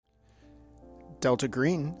Delta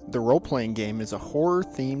Green, the role-playing game, is a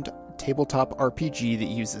horror-themed tabletop RPG that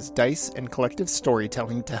uses dice and collective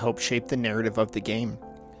storytelling to help shape the narrative of the game.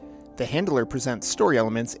 The handler presents story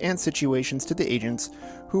elements and situations to the agents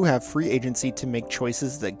who have free agency to make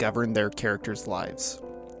choices that govern their characters' lives.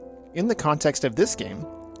 In the context of this game,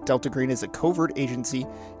 Delta Green is a covert agency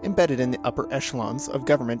embedded in the upper echelons of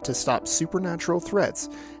government to stop supernatural threats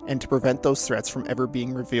and to prevent those threats from ever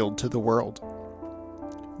being revealed to the world.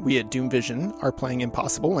 We at Doom Vision are playing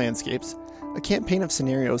Impossible Landscapes, a campaign of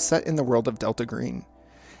scenarios set in the world of Delta Green.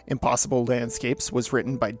 Impossible Landscapes was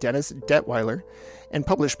written by Dennis Detweiler and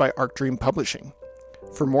published by Arc Dream Publishing.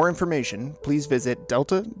 For more information, please visit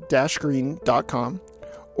delta-green.com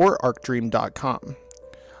or arcdream.com.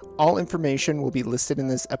 All information will be listed in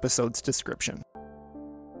this episode's description.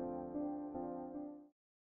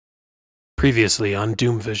 Previously on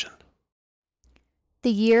Doom Vision. The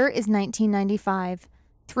year is 1995.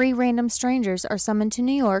 3 random strangers are summoned to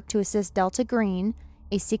New York to assist Delta Green,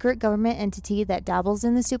 a secret government entity that dabbles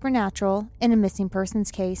in the supernatural, in a missing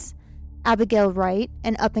persons case. Abigail Wright,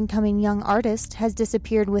 an up-and-coming young artist, has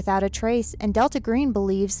disappeared without a trace, and Delta Green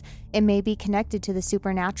believes it may be connected to the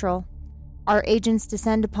supernatural. Our agents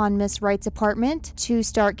descend upon Miss Wright's apartment to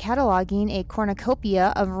start cataloging a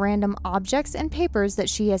cornucopia of random objects and papers that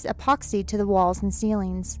she has epoxied to the walls and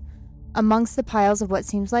ceilings. Amongst the piles of what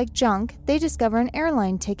seems like junk, they discover an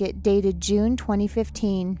airline ticket dated June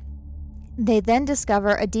 2015. They then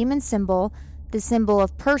discover a demon symbol, the symbol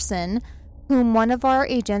of person, whom one of our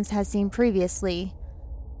agents has seen previously.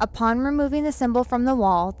 Upon removing the symbol from the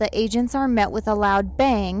wall, the agents are met with a loud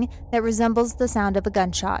bang that resembles the sound of a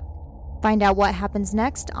gunshot. Find out what happens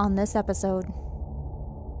next on this episode.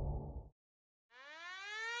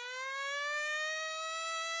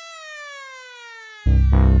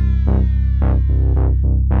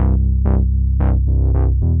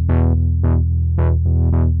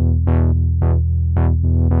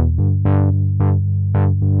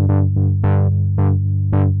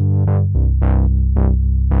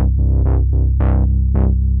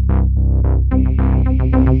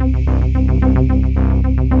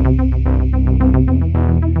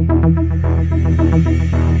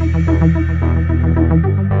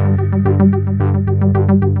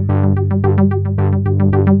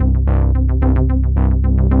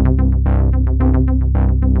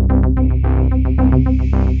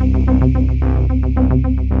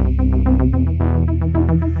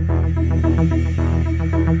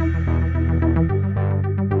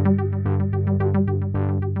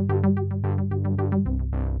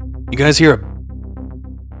 You guys hear a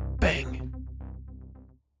bang?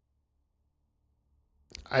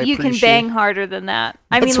 You can bang harder than that.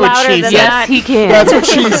 I mean, what louder she than said. that. Yes, he can. That's what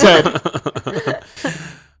she said.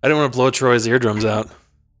 I didn't want to blow Troy's eardrums out.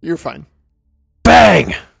 You're fine.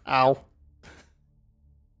 Bang! Ow.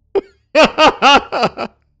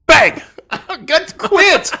 Bang! Good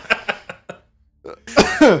quit!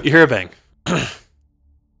 You hear a bang.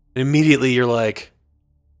 Immediately you're like,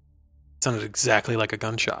 it sounded exactly like a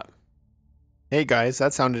gunshot. Hey guys,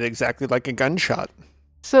 that sounded exactly like a gunshot.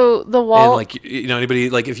 So the And wall, like, you know, anybody,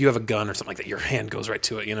 like if you have a gun or something like that, your hand goes right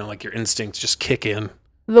to it, you know, like your instincts just kick in.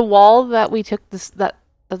 the wall that we took this that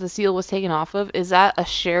the seal was taken off of, is that a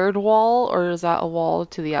shared wall or is that a wall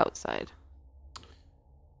to the outside?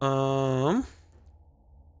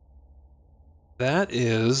 That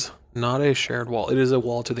is not a shared wall. It is a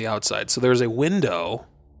wall to the outside. So there's a window,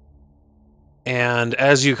 and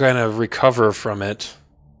as you kind of recover from it,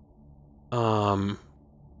 you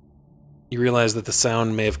realize that the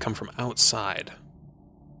sound may have come from outside.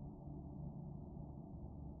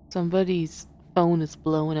 Somebody's phone is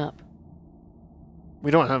blowing up. We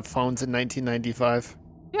don't have phones in 1995.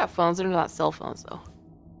 Yeah, phones are not cell phones though.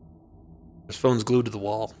 There's phones glued to the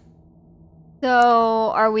wall.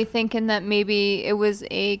 So, are we thinking that maybe it was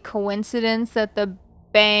a coincidence that the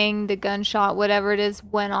bang, the gunshot, whatever it is,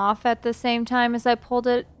 went off at the same time as I pulled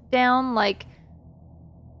it down? Like,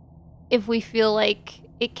 if we feel like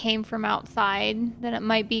it came from outside, then it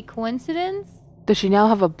might be coincidence? Does she now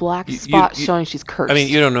have a black spot showing she's cursed? I mean,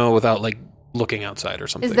 you don't know without like looking outside or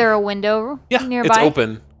something. Is there a window nearby? It's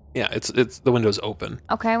open. Yeah, it's the window's open.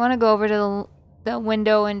 Okay, I want to go over to the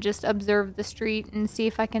window and just observe the street and see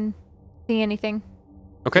if I can see anything.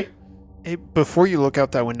 Okay. Hey, before you look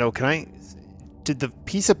out that window, did the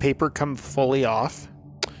piece of paper come fully off?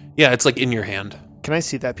 Yeah, it's like in your hand. Can I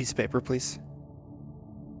see that piece of paper, please?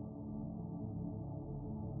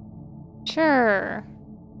 Sure.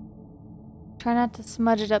 Try not to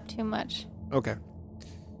smudge it up too much. Okay.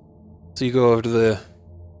 So you go over to the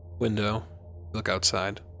window, look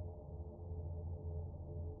outside,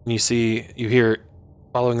 and you hear,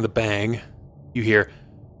 following the bang, You hear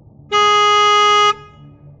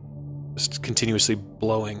just continuously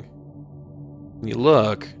blowing. And you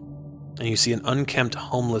look, and you see an unkempt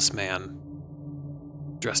homeless man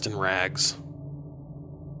dressed in rags.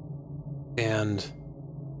 And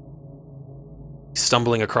he's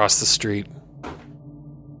stumbling across the street.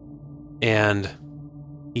 And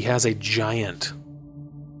he has a giant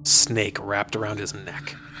snake wrapped around his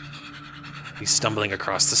neck. He's stumbling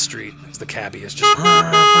across the street as the cabbie is just...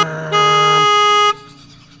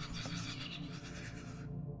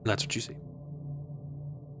 And that's what you see.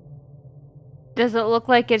 Does it look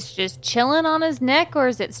like it's just chilling on his neck, or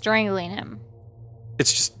is it strangling him?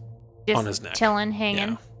 It's just on his neck. Chilling,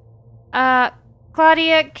 hanging. Yeah.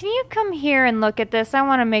 Claudia, can you come here and look at this? I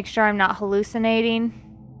want to make sure I'm not hallucinating.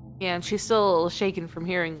 Yeah, and she's still a little shaken from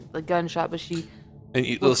hearing the gunshot, but she And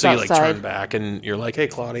you looks like outside. turn back and you're like, "Hey,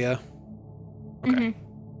 Claudia." Okay. Mhm.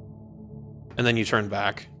 And then you turn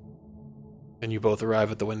back and you both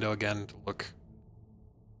arrive at the window again to look.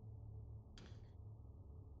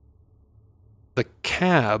 The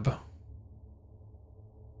cab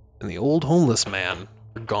and the old homeless man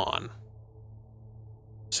are gone.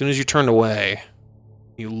 As soon as you turn away,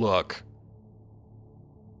 you look.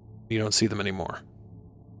 You don't see them anymore.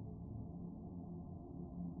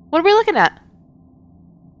 What are we looking at?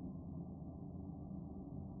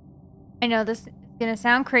 I know this is going to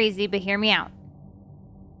sound crazy, but hear me out.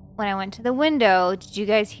 When I went to the window, did you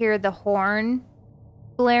guys hear the horn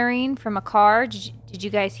blaring from a car? Did you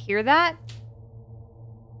guys hear that?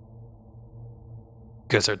 You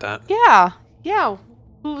guys heard that? Yeah.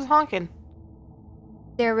 Who was honking?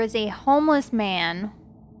 There was a homeless man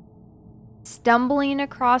stumbling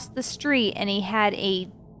across the street, and he had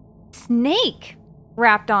a snake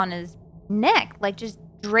wrapped on his neck, like just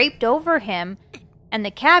draped over him, and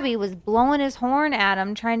the cabbie was blowing his horn at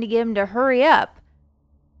him, trying to get him to hurry up.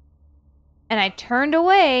 And I turned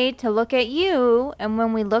away to look at you, and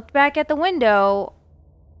when we looked back at the window,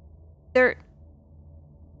 they're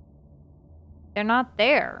not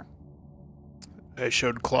there. I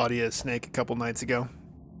showed Claudia a snake a couple nights ago.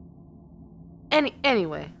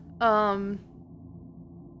 Anyway,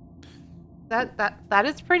 that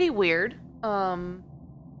is pretty weird.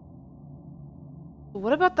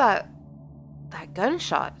 What about that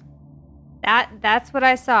gunshot? That's what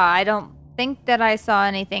I saw. I don't think that I saw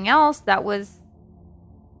anything else. That was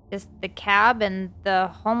just the cab and the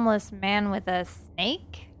homeless man with a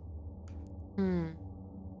snake.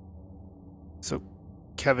 So,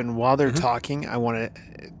 Kevin, while they're talking, I want to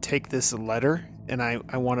take this letter and I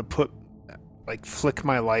want to flick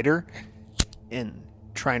my lighter and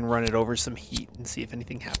try and run it over some heat and see if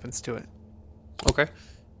anything happens to it.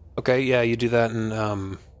 Okay, yeah, you do that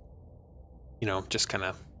and, just kind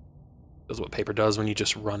of does what paper does when you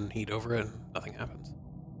just run heat over it and nothing happens.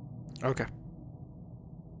 Okay.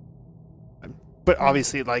 But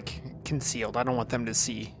obviously, concealed. I don't want them to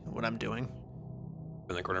see what I'm doing.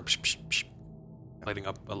 In the corner, psh, psh, psh, lighting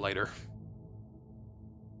up a lighter.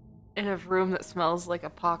 In a room that smells like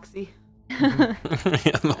epoxy. Yeah,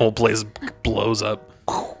 the whole place blows up.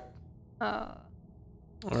 Uh,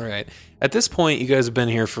 All right. At this point, you guys have been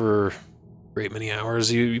here for a great many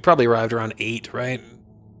hours. You probably arrived around 8, right?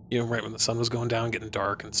 Right when the sun was going down, getting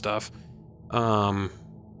dark and stuff. You've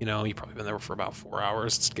probably been there for about 4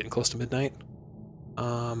 hours. It's getting close to midnight.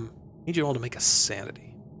 Need you all to make a sanity.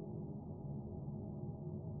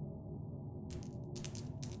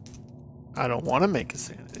 I don't want to make a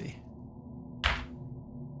sanity.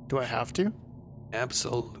 Do I have to?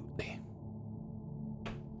 Absolutely.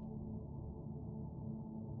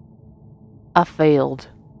 I failed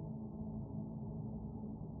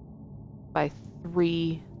by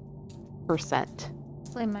 3%.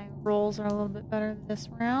 hopefully my rolls are a little bit better this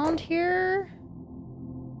round here.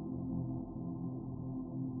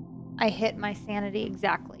 I hit my sanity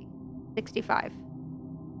exactly. 65.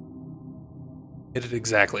 Hit it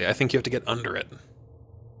exactly. I think you have to get under it.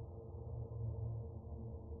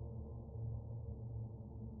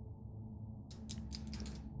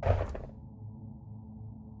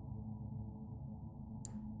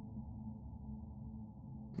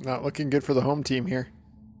 Not looking good for the home team here.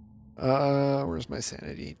 Where's my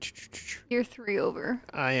sanity? You're 3 over.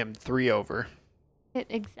 I am 3 over. Hit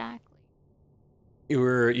exactly.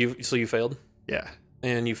 So you failed? Yeah.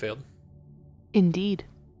 And you failed. Indeed.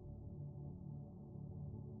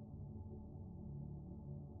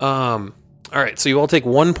 All right, so you all take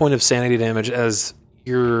 1 point of sanity damage as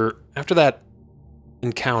after that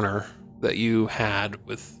encounter that you had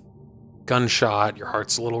with gunshot, your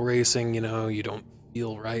heart's a little racing, you don't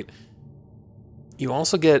feel right. You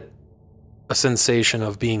also get a sensation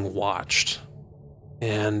of being watched.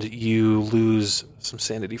 and you lose some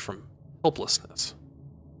sanity from helplessness.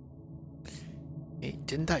 Hey,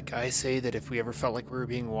 didn't that guy say that if we ever felt like we were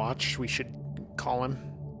being watched, we should call him?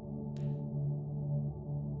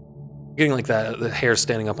 Getting like that, the hair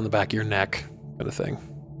standing up on the back of your neck kind of thing.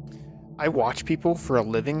 I watch people for a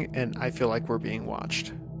living, and I feel like we're being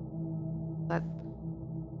watched. That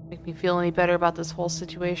make me feel any better about this whole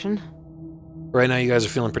situation? Right now, you guys are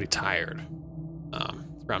feeling pretty tired.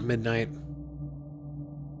 It's around midnight.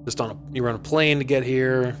 You're on a plane to get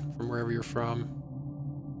here from wherever you're from.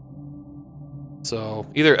 So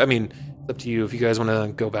it's up to you if you guys want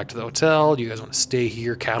to go back to the hotel. Do you guys want to stay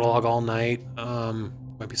here, catalog all night?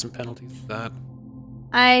 Might be some penalties for that.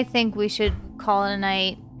 I think we should call it a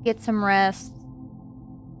night, get some rest.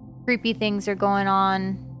 Creepy things are going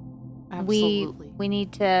on. Absolutely. We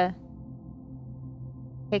need to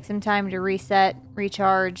take some time to reset,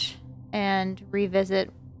 recharge, and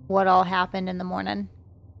revisit what all happened in the morning.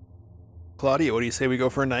 Claudia, what do you say we go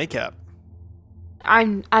for a nightcap?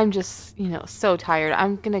 I'm just, so tired.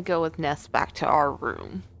 I'm gonna go with Ness back to our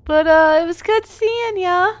room. But it was good seeing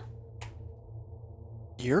ya.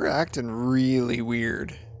 You're acting really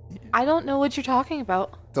weird. I don't know what you're talking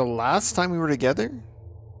about. The last time we were together,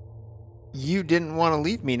 you didn't want to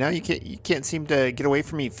leave me. Now you can't seem to get away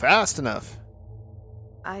from me fast enough.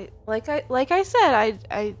 Like I said,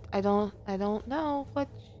 I don't know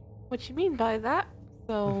what you mean by that.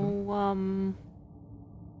 So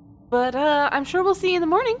but I'm sure we'll see you in the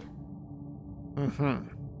morning.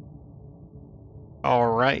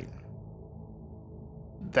 All right.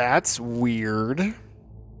 That's weird.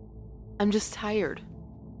 I'm just tired.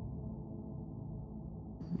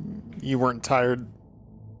 You weren't tired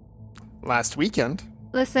last weekend.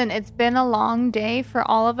 Listen, it's been a long day for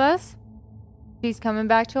all of us. She's coming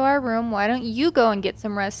back to our room. Why don't you go and get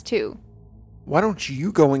some rest too? Why don't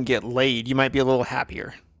you go and get laid? You might be a little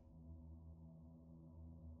happier.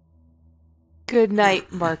 Good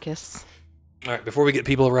night, Marcus. All right, before we get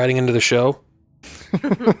people writing into the show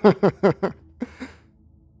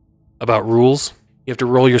about rules, you have to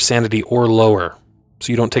roll your sanity or lower,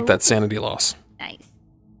 so you don't take that sanity loss. Nice.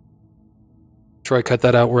 Troy, cut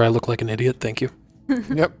that out where I look like an idiot. Thank you.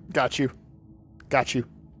 Yep, got you.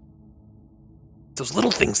 Those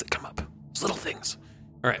little things that come up. Those little things.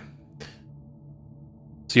 All right.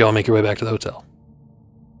 So y'all make your way back to the hotel.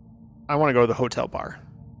 I want to go to the hotel bar.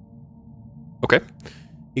 Okay.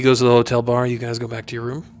 He goes to the hotel bar. You guys go back to your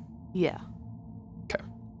room. Yeah. Okay.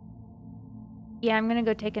 Yeah, I'm gonna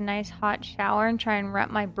go take a nice hot shower and try and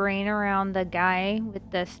wrap my brain around the guy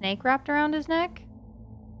with the snake wrapped around his neck.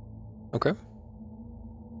 Okay.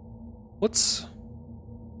 What's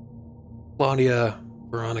Claudia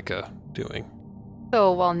Veronica doing?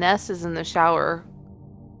 So while Ness is in the shower,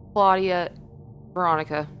 Claudia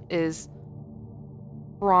Veronica is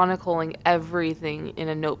chronicling everything in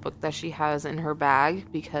a notebook that she has in her bag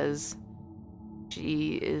because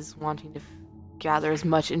she is wanting to gather as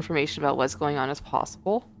much information about what's going on as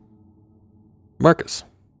possible. Marcus.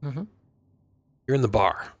 Mm-hmm. You're in the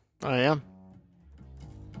bar. I am.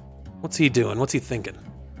 What's he doing? What's he thinking?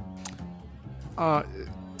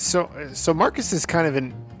 So Marcus is kind of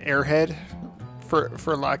an airhead,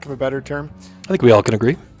 for lack of a better term. I think we all can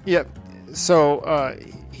agree. Yep. So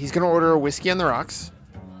he's gonna order a whiskey on the rocks.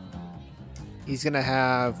 He's gonna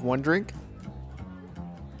have one drink,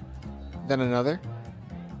 then another,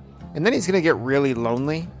 and then he's gonna get really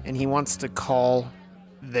lonely, and he wants to call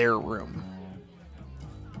their room.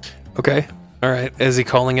 Okay. All right. Is he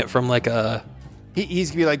calling it from like a...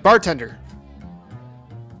 He's gonna be like, bartender.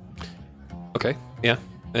 Okay. Yeah.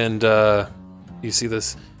 And you see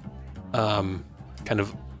this kind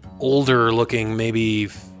of older looking, maybe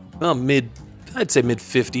I'd say mid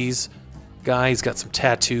 50s guy. He's got some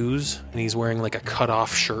tattoos and he's wearing like a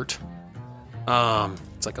cut-off shirt.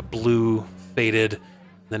 It's like a blue faded, and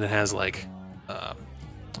then it has like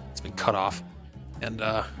it's been cut off. And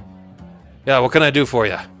yeah, what can I do for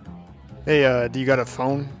you? Hey, do you got a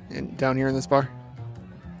phone down here in this bar?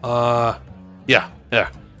 Yeah.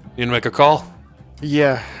 You gonna make a call?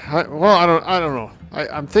 Yeah. I don't know.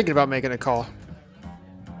 I'm thinking about making a call.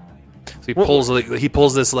 So he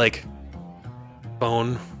pulls this like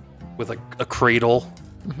phone with like a cradle.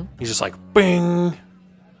 Mm-hmm. He's just like, bing.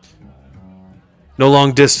 No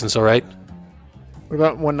long distance, all right? What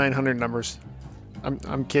about 1-900 numbers?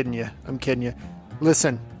 I'm kidding you.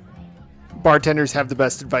 Listen, bartenders have the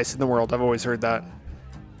best advice in the world. I've always heard that.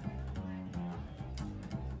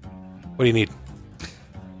 What do you need?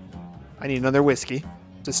 I need another whiskey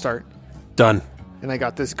to start. Done. And I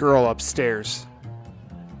got this girl upstairs.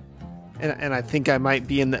 And I think I might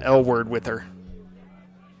be in the L word with her.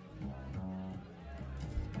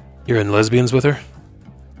 You're in lesbians with her?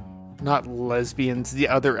 Not lesbians, the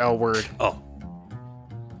other L word. Oh.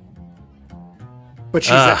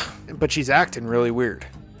 But she's acting really weird.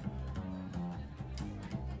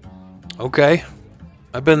 Okay.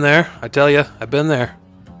 I've been there. I tell you, I've been there.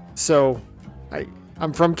 So,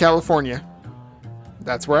 I'm from California.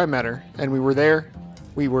 That's where I met her. And we were there.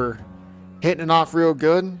 We were hitting it off real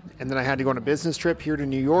good. And then I had to go on a business trip here to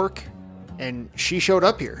New York. And she showed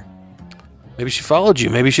up here. Maybe she followed you.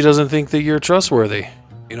 Maybe she doesn't think that you're trustworthy.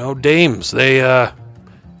 You know, dames, they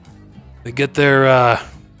get their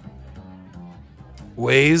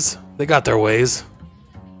ways. They got their ways.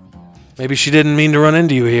 Maybe she didn't mean to run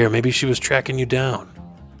into you here. Maybe she was tracking you down.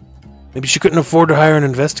 Maybe she couldn't afford to hire an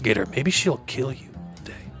investigator. Maybe she'll kill you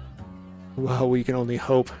today. Well, we can only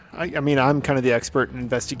hope. I mean, I'm kind of the expert in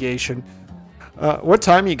investigation. What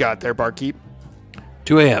time you got there, barkeep?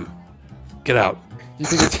 2 a.m. Get out. You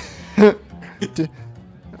think it's...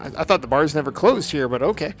 I thought the bars never closed here, but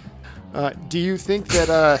okay. Do you think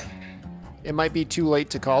that it might be too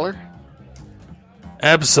late to call her?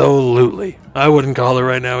 Absolutely. I wouldn't call her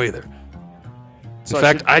right now either. In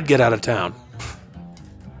fact, I'd get out of town.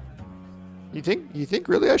 You think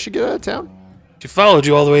really I should get out of town? She followed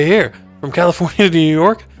you all the way here. From California to New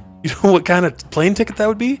York? You know what kind of plane ticket that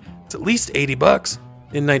would be? It's at least $80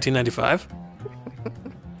 in 1995.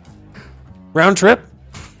 Round trip?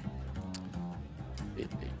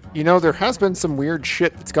 You know, there has been some weird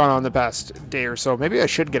shit that's gone on the past day or so. Maybe I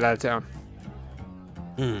should get out of town.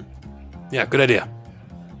 Yeah, good idea.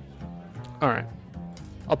 All right.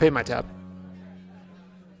 I'll pay my tab.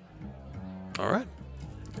 All right.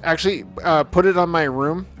 Actually, put it on my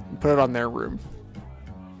room. Put it on their room.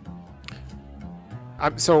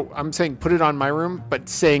 I'm saying put it on my room, but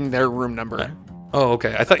saying their room number. Oh,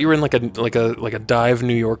 okay. I thought you were in like a dive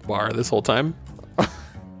New York bar this whole time.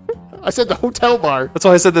 I said the hotel bar. That's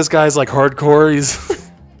why I said this guy's like hardcore. He's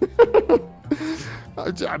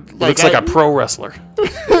looks like a pro wrestler.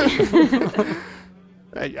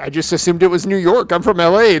 I just assumed it was New York. I'm from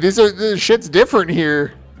LA. This shit's different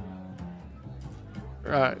here.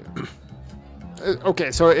 Okay,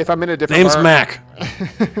 so if I'm in a different Name's bar, Mac.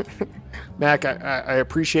 Mac, I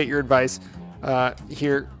appreciate your advice.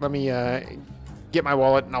 Here, let me get my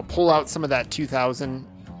wallet, and I'll pull out some of that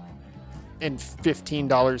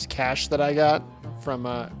 $2,015 cash that I got from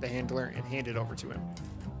the handler and hand it over to him.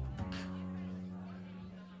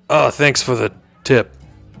 Oh, thanks for the tip.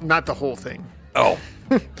 Not the whole thing. Oh.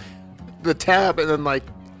 The tab, and then like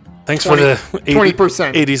Thanks 20, for the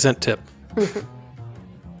 20%. 80-cent tip.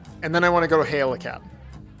 And then I want to go hail a cab.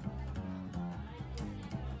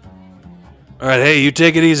 All right, hey, you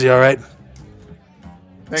take it easy, all right?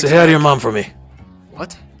 Thanks, Say hi to Mac. your mom for me.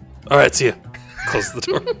 What? All right, see ya. Close the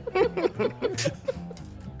door.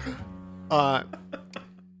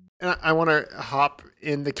 And I want to hop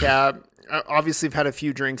in the cab. Obviously, I've had a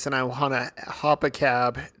few drinks, and I want to hop a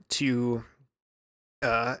cab to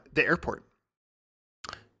the airport.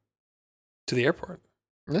 To the airport.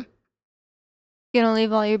 Yeah. You gonna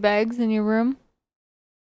leave all your bags in your room?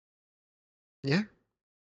 Yeah.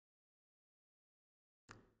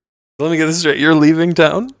 Let me get this straight. You're leaving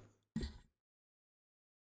town?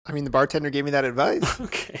 I mean, the bartender gave me that advice.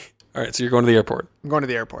 Okay. All right, so you're going to the airport. I'm going to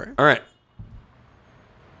the airport. All right.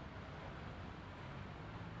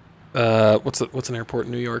 What's an airport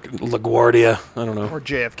in New York? LaGuardia. I don't know. Or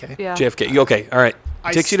JFK. Yeah. JFK. Okay. All right.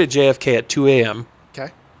 Takes you to JFK at 2 a.m.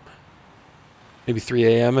 Okay. Maybe 3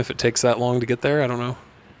 a.m. if it takes that long to get there. I don't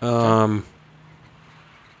know.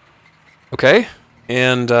 Okay.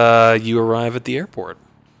 And you arrive at the airport.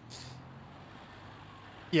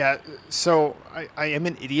 Yeah, so I am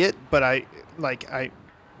an idiot, but I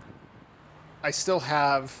still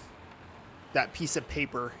have that piece of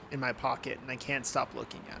paper in my pocket, and I can't stop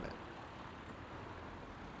looking at it.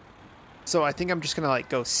 So I think I'm just gonna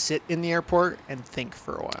go sit in the airport and think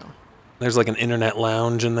for a while. There's like an internet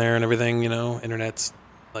lounge in there and everything, you know. Internet's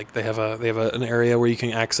like they have an area where you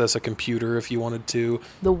can access a computer if you wanted to.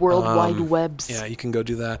 The World Wide Webs. Yeah, you can go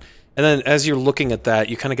do that. And then as you're looking at that,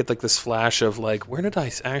 you kind of get like this flash of like, where did I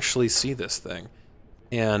actually see this thing?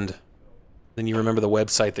 And then you remember the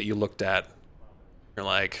website that you looked at. You're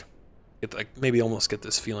like, maybe almost get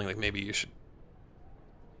this feeling like maybe you should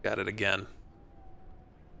get it again.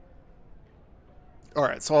 All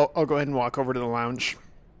right, so I'll go ahead and walk over to the lounge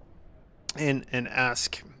and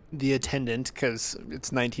ask the attendant, because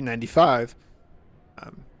it's 1995.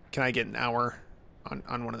 Can I get an hour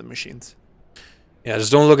on one of the machines? Yeah,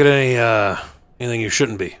 just don't look at anything you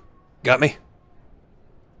shouldn't be. Got me?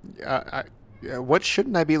 What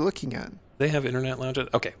shouldn't I be looking at? They have internet lounges?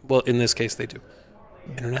 Okay, well, in this case, they do.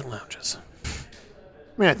 Internet lounges.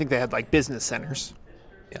 I mean, I think they had like business centers.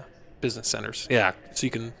 Yeah, business centers. Yeah, so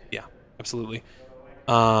you can. Yeah, absolutely.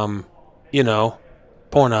 Pornog,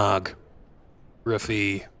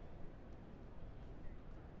 Riffy.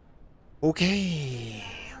 Okay,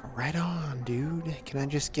 right on, dude. Can I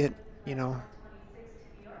just get,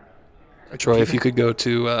 Troy, if you could go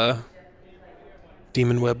to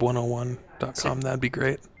demonweb101.com, that'd be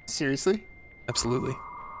great. Seriously? Absolutely.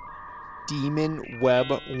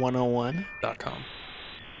 demonweb101.com.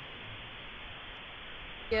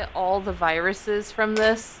 Get all the viruses from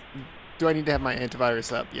this. Do I need to have my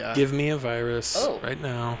antivirus up? Yeah. Give me a virus right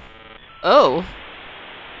now. Oh.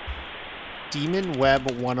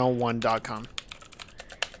 demonweb101.com.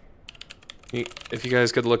 If you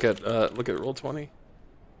guys could look at Roll20.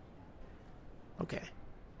 Okay.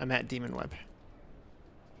 I'm at demonweb.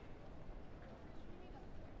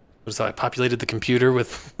 So I populated the computer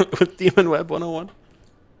with Demon Web 101.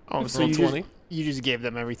 Oh, so you just gave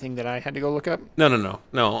them everything that I had to go look up? No.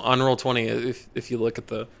 On Roll20, if you look at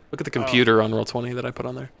the computer on Roll20 that I put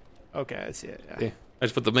on there. Okay, I see it. Yeah. I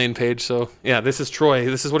just put the main page. So yeah, this is Troy.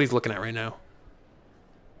 This is what he's looking at right now.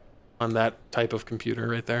 On that type of computer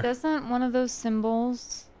right there. Doesn't one of those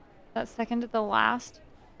symbols, that second to the last,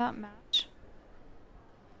 that match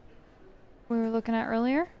we were looking at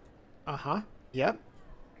earlier? Uh-huh. Yep.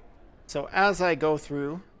 So as I go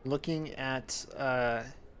through looking at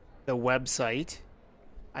the website,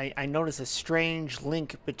 I notice a strange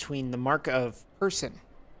link between the mark of person.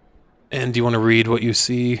 And do you want to read what you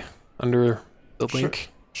see under the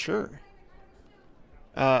link? Sure.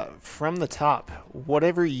 From the top,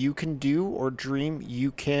 whatever you can do or dream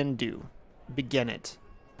you can do, begin it.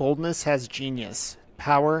 Boldness has genius,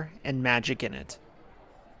 power, and magic in it.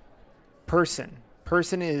 Person.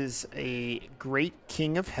 Person is a great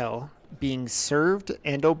king of hell, being served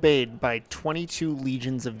and obeyed by 22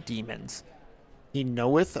 legions of demons. He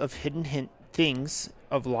knoweth of hidden things,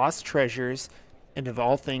 of lost treasures, and of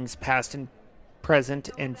all things past and present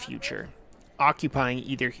and future. Occupying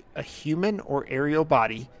either a human or aerial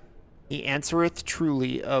body, he answereth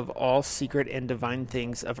truly of all secret and divine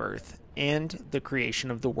things of earth, and the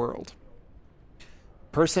creation of the world.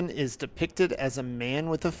 Person is depicted as a man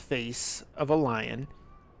with a face of a lion,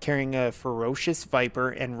 carrying a ferocious viper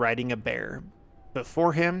and riding a bear.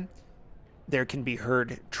 Before him, there can be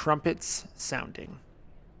heard trumpets sounding.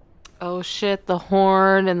 Oh shit, the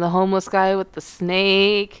horn and the homeless guy with the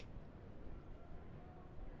snake.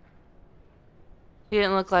 He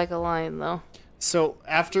didn't look like a lion, though. So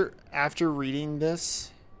after reading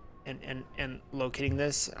this and locating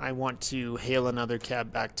this, I want to hail another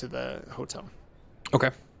cab back to the hotel. Okay.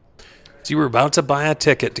 So you were about to buy a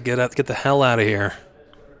ticket to get the hell out of here.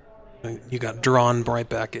 You got drawn right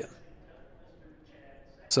back in.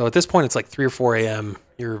 So at this point, it's like 3 or 4 a.m.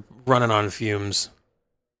 You're running on fumes.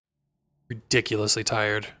 Ridiculously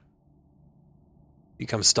tired. You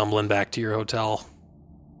come stumbling back to your hotel.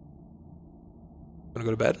 Want to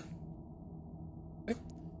go to bed? Okay.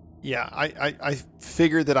 Yeah, I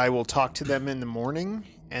figure that I will talk to them in the morning,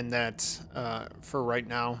 and that for right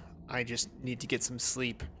now, I just need to get some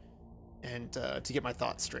sleep and to get my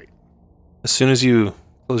thoughts straight. As soon as you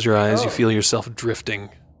close your eyes, you feel yourself drifting.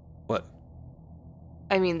 What?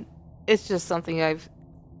 I mean, it's just something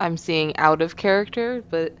I'm seeing out of character,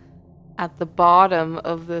 but at the bottom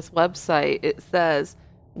of this website, it says,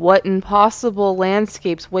 "What impossible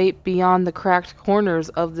landscapes wait beyond the cracked corners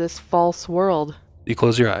of this false world?" You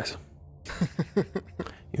close your eyes.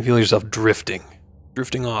 You feel yourself drifting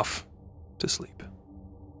off to sleep.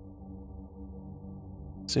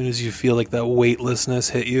 As soon as you feel like that weightlessness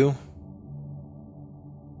hit you,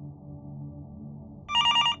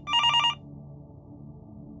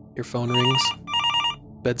 your phone rings.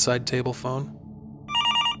 Bedside table phone.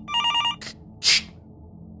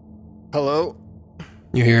 Hello?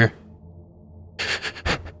 You hear?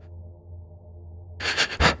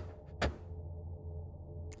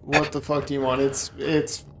 What the fuck do you want? It's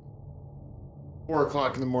 4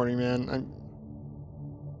 o'clock in the morning, man.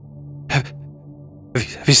 Have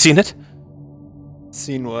you seen it?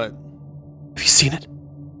 Seen what? Have you seen it?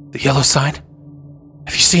 The yellow sign?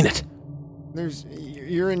 Have you seen it?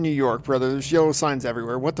 You're in New York, brother. There's yellow signs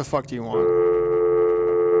everywhere. What the fuck do you want?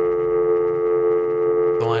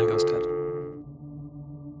 The line goes dead.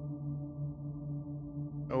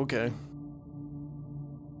 Okay.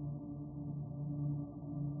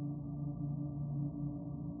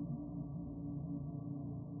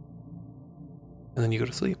 And then you go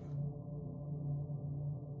to sleep.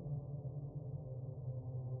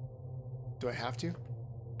 Do I have to? You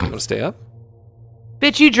want to stay up?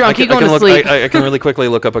 Bitch, you drunk. You going to sleep. I can really quickly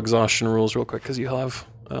look up exhaustion rules real quick because you have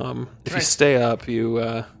If you stay up, you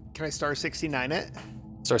Can I star 69 it?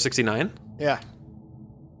 star 69. Yeah.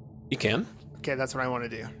 You can. Okay, that's what I want to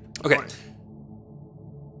do. Okay.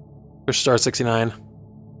 Push star 69.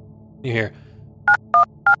 You hear.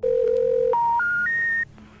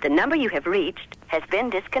 The number you have reached has been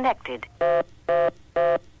disconnected.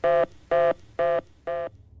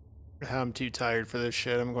 I'm too tired for this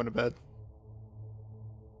shit. I'm going to bed.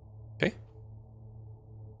 Okay.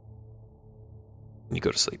 And you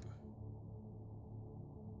go to sleep.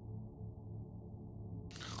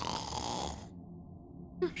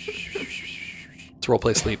 Let's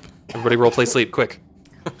roleplay sleep. Everybody roleplay sleep, quick.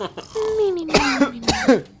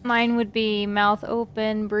 Mine would be mouth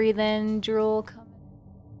open, breathe in, drool coming.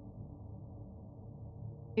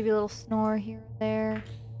 Maybe a little snore here or there.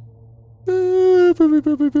 Me.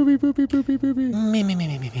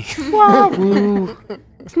 Wow.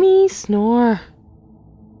 Sneeze, snore.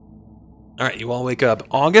 All right, you all wake up.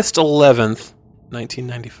 August 11th,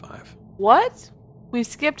 1995. What? We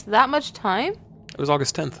skipped that much time? It was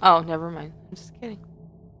August 10th. Oh, never mind. I'm just kidding.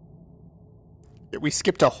 We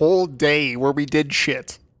skipped a whole day where we did shit.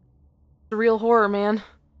 It's a real horror, man.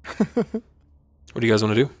 What do you guys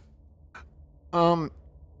want to do? I'm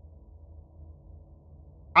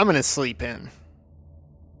going to sleep in.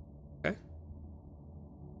 Okay.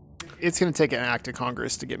 It's going to take an act of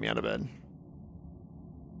Congress to get me out of bed.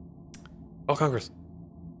 Oh, Congress.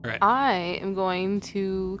 All right. I am going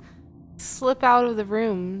to slip out of the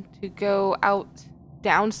room to go out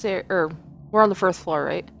downstairs. Or we're on the first floor,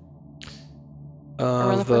 right?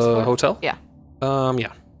 on the first floor? Hotel? Yeah. Yeah. So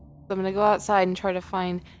I'm going to go outside and try to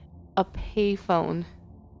find a payphone.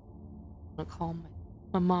 I'm going to call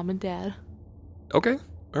my mom and dad. Okay.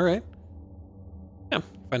 All right. Yeah.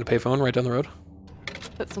 Find a payphone right down the road.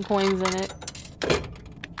 Put some coins in it.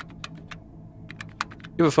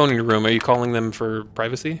 You have a phone in your room. Are you calling them for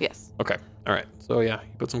privacy? Yes. Okay. All right. So, yeah,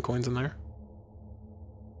 you put some coins in there.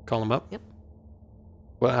 Call them up? Yep.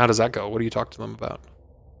 Well, how does that go? What do you talk to them about?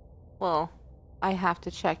 Well, I have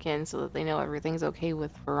to check in so that they know everything's okay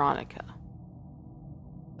with Veronica.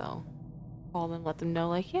 So, call them, let them know,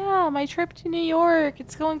 like, yeah, my trip to New York,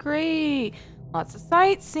 it's going great. Lots of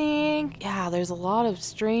sightseeing. Yeah, there's a lot of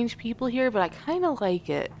strange people here, but I kind of like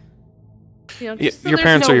it. You know, just so your there's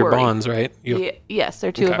parents no are your worry. bonds, right? Yes,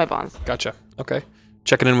 they're two Okay. of my bonds. Gotcha. Okay.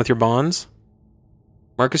 Checking in with your bonds.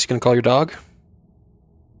 Marcus, you gonna call your dog?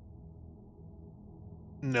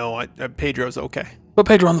 No, Pedro's okay. Put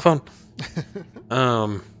Pedro on the phone.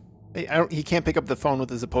 He can't pick up the phone with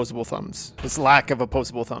his opposable thumbs. His lack of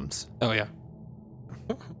opposable thumbs. Oh, yeah.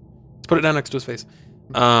 Let's put it down next to his face.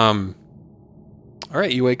 All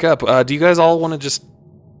right, you wake up. Do you guys all want to just...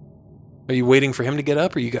 Are you waiting for him to get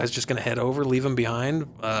up, or are you guys just going to head over, leave him behind?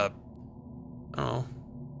 I don't know.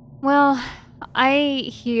 Well, I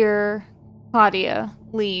hear Claudia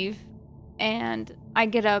leave, and I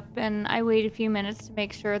get up and I wait a few minutes to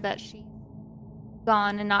make sure that she's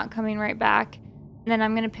gone and not coming right back. And then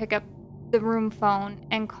I'm going to pick up the room phone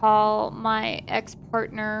and call my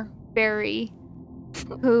ex-partner, Barry,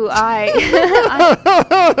 who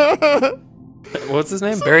What's his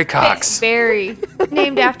name? Barry Cox. Barry,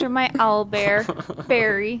 named after my owl bear,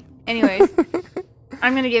 Barry. Anyways,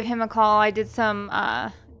 I'm going to give him a call. I did some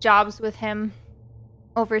jobs with him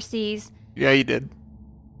overseas. Yeah, you did.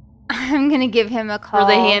 I'm going to give him a call. Were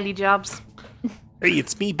they handy jobs? Hey,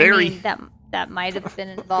 it's me, Barry. I mean, that might have been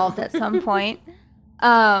involved at some point.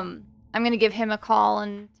 I'm going to give him a call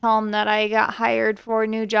and tell him that I got hired for a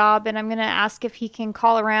new job, and I'm going to ask if he can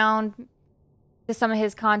call around to some of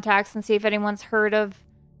his contacts and see if anyone's heard of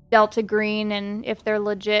Delta Green and if they're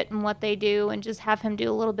legit and what they do, and just have him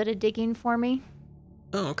do a little bit of digging for me.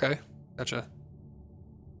 Oh, okay. Gotcha.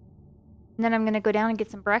 And then I'm going to go down and get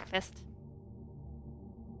some breakfast.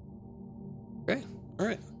 Okay. All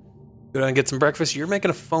right. Go down and get some breakfast. You're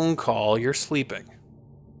making a phone call. You're sleeping.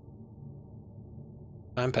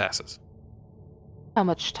 Time passes. How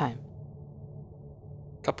much time?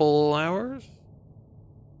 Couple hours?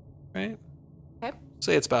 Right? Okay.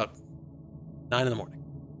 Say it's about 9 in the morning.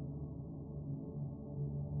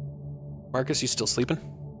 Marcus, you still sleeping?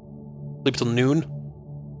 Sleep till noon?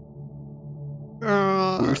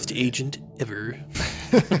 Worst agent ever.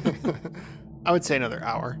 I would say another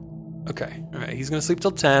hour. Okay. All right. He's going to sleep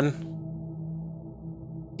till 10.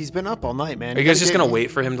 He's been up all night, man. Are you guys just going to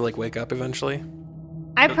wait for him to, like, wake up eventually?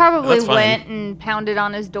 I probably That's fine. went and pounded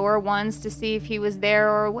on his door once to see if he was there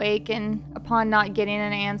or awake, and upon not getting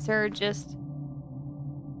an answer, just...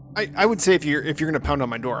 I would say if you're going to pound on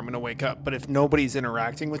my door, I'm going to wake up. But if nobody's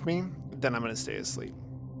interacting with me, then I'm going to stay asleep.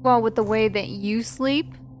 Well, with the way that you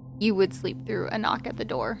sleep, you would sleep through a knock at the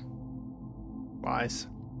door. Wise.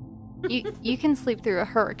 You can sleep through a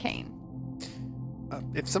hurricane.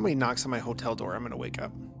 If somebody knocks on my hotel door, I'm going to wake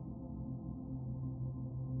up.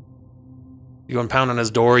 You go and pound on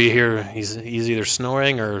his door, you hear he's either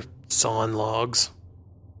snoring or sawing logs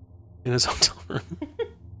in his hotel room.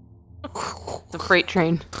 The freight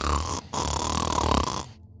train.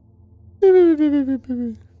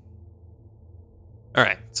 All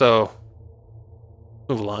right, so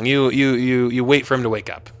move along. You wait for him to wake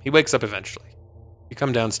up. He wakes up eventually. You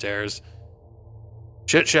come downstairs.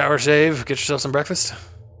 Shit, shower, shave, get yourself some breakfast.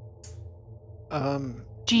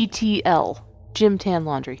 GTL. Gym Tan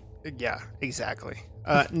Laundry. Yeah, exactly.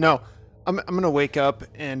 No, I'm going to wake up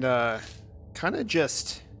and kind of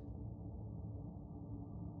just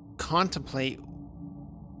contemplate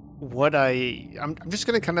what I'm just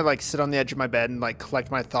going to kind of like sit on the edge of my bed and like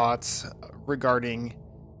collect my thoughts regarding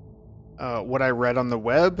what I read on the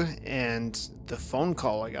web and the phone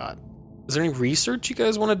call I got. Is there any research you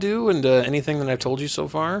guys want to do into anything that I've told you so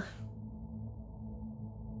far?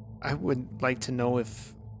 I would like to know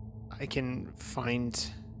if I can find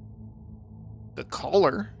the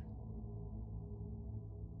caller.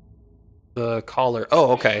 The caller.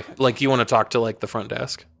 Oh, okay. Like you want to talk to like the front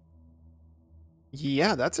desk?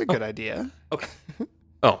 Yeah, that's a good idea. Okay.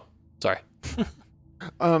 Oh, sorry.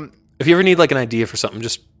 If you ever need like an idea for something,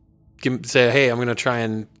 just say, hey, I'm going to try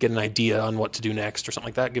and get an idea on what to do next or something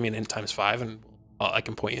like that. Give me an int times 5 and I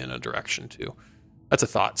can point you in a direction too. That's a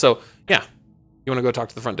thought. So, yeah. You want to go talk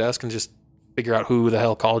to the front desk and just figure out who the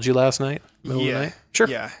hell called you last night? Middle of the night? Sure.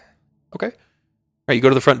 Yeah. Okay. All right, you go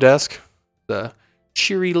to the front desk. The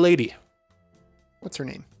cheery lady. What's her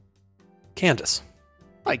name? Candace.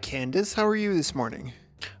 Hi, Candace. How are you this morning?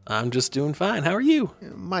 I'm just doing fine. How are you?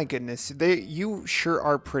 My goodness. You sure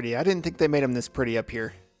are pretty. I didn't think they made them this pretty up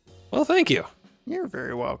here. Well, thank you. You're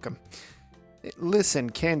very welcome. Listen,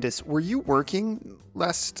 Candace, were you working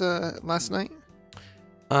last night?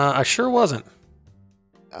 I sure wasn't.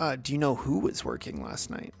 Do you know who was working last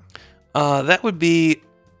night? That would be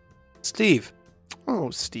Steve.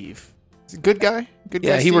 Oh, Steve. Is he a good guy? Good guy,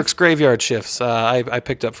 Yeah, he Steve? works graveyard shifts. I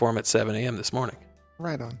picked up for him at 7 a.m. this morning.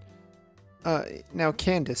 Right on. Now,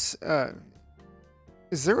 Candace,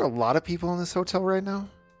 is there a lot of people in this hotel right now?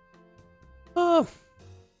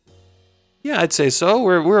 Yeah, I'd say so.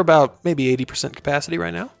 We're about maybe 80% capacity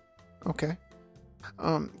right now. Okay.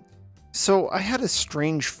 So I had a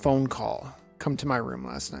strange phone call come to my room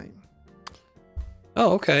last night.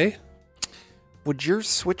 Oh, okay. Would your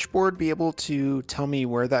switchboard be able to tell me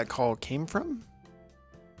where that call came from?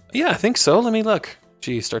 Yeah, I think so. Let me look.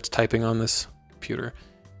 She starts typing on this computer.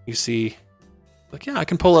 You see, like, yeah, I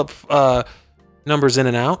can pull up numbers in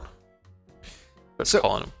and out. Let's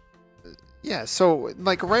calling them. Yeah, so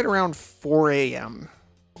like right around 4 a.m.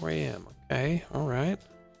 4 a.m. Okay, all right.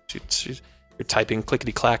 You're typing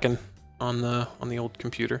clickety clacking on the old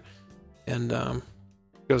computer, and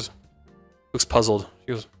goes, looks puzzled.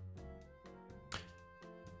 She goes,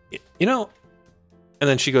 you know, and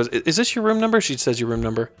then she goes, "Is this your room number?" She says your room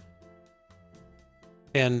number,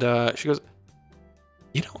 and she goes,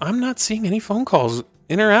 "You know, I'm not seeing any phone calls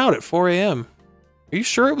in or out at 4 a.m. Are you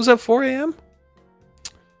sure it was at 4 a.m.?"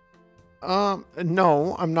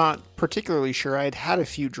 No, I'm not particularly sure. I'd had a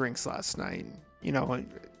few drinks last night. You know,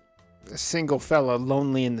 a single fella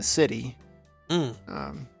lonely in the city.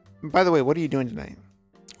 By the way, what are you doing tonight?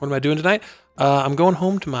 What am I doing tonight? I'm going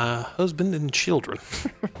home to my husband and children.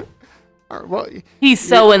 All right, well, He's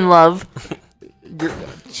so in love.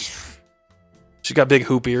 She got big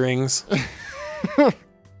hoop earrings.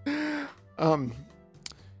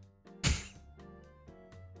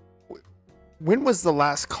 When was the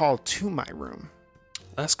last call to my room?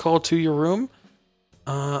 Last call to your room?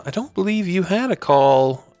 I don't believe you had a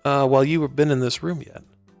call while you have been in this room yet.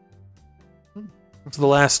 It's the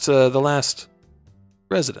last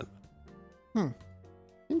resident.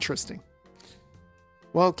 Interesting.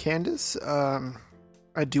 Well, Candace,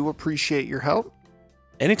 I do appreciate your help.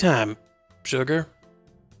 Anytime, sugar.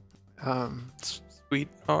 Um,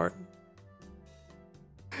 Sweetheart.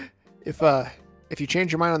 If you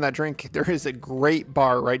change your mind on that drink, there is a great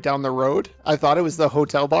bar right down the road. I thought it was the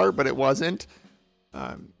hotel bar, but it wasn't.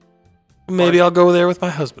 Maybe I'll go there with my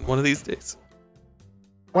husband one of these days.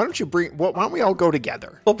 Why don't we all go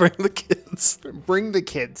together? I'll bring the kids. Bring the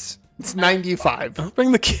kids. It's 95. I'll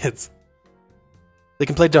bring the kids. They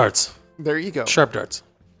can play darts. There you go. Sharp darts.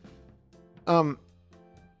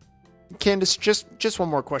 Candace, just one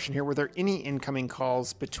more question here. Were there any incoming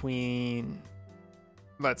calls between,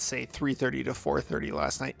 let's say, 3:30 to 4:30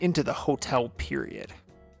 last night into the hotel period?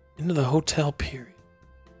 Into the hotel period.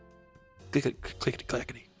 Clickety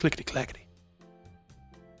clackety. Clickety clackety.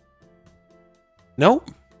 Nope.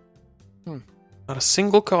 Not a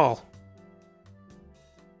single call.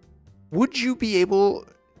 Would you be able...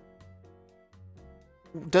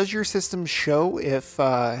 Does your system show if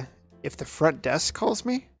the front desk calls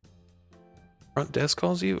me? Front desk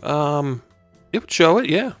calls you? It would show it,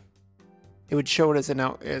 yeah. It would show it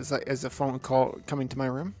as a phone call coming to my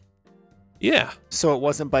room? Yeah. So it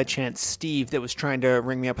wasn't by chance Steve that was trying to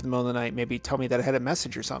ring me up in the middle of the night, maybe tell me that I had a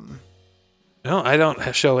message or something? No, I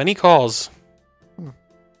don't show any calls.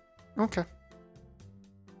 Okay.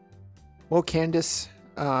 Well, Candace,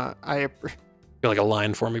 You got like a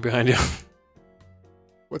line forming behind you.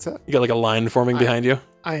 What's that? You got like a line forming behind you.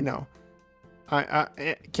 I know.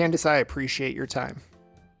 Candace, I appreciate your time.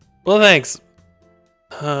 Well, thanks,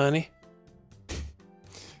 honey.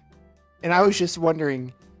 And I was just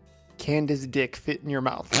wondering, can this dick fit in your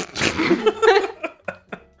mouth?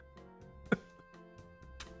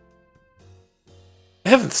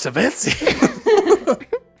 Heavens to Betsy.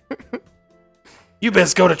 You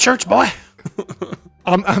best go to church, boy.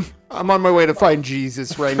 I'm on my way to find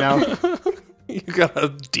Jesus right now. You got a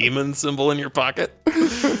demon symbol in your pocket.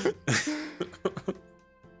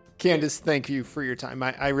 Candace, thank you for your time.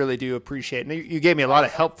 I really do appreciate it. And you gave me a lot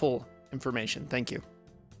of helpful information. Thank you.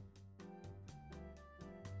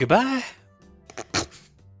 Goodbye.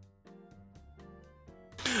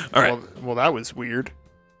 All right. Well, that was weird.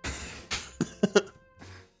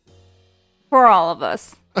 For all of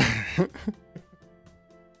us.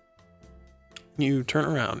 You turn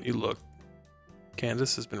around. You look.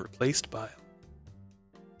 Candace has been replaced by...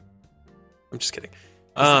 I'm just kidding.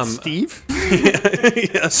 Steve?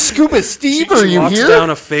 Yeah. Scuba Steve, She are you walks here? down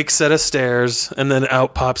a fake set of stairs, and then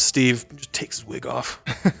out pops Steve. Just takes his wig off.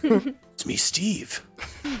 It's me, Steve.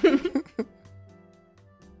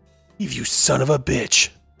 Steve, you son of a bitch.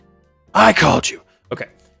 I called you. Okay.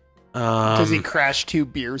 Does he crash 2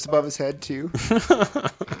 beers above his head, too?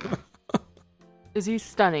 Is he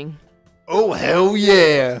stunning? Oh, hell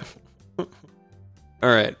yeah. All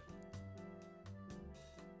right.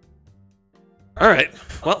 All right.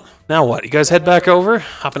 Well, now what? You guys head back over,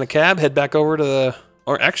 hop in a cab, head back over to the...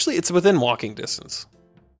 Or actually, it's within walking distance.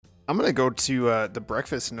 I'm going to go to the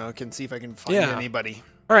breakfast nook and see if I can find anybody.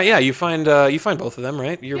 All right, yeah, you find both of them,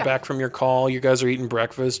 right? You're back from your call. You guys are eating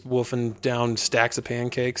breakfast, wolfing down stacks of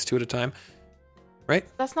pancakes 2 at a time, right?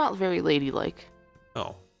 That's not very ladylike.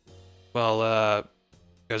 Oh. Well, you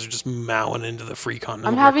guys are just mowing into the free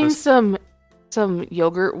continental I'm having breakfast. some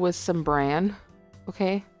yogurt with some bran,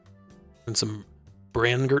 okay? And some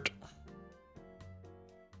brangert.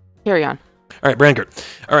 Carry on. All right, brangert.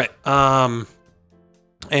 All right,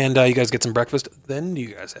 and you guys get some breakfast. Then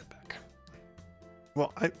you guys head back.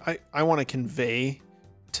 Well, I want to convey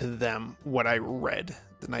to them what I read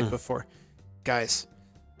the night before. Guys,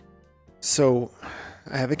 so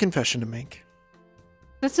I have a confession to make.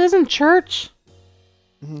 This isn't church.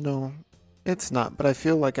 No, it's not, but I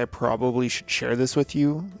feel like I probably should share this with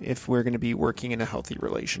you if we're going to be working in a healthy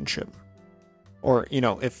relationship. Or,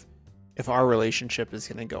 if our relationship is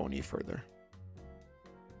going to go any further.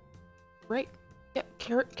 Right. Yeah,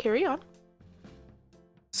 carry on.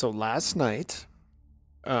 So last night,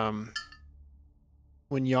 when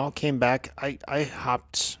y'all came back, I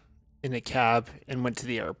hopped in a cab and went to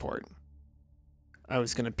the airport. I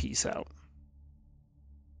was going to peace out.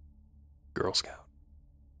 Girl Scout.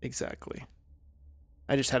 Exactly.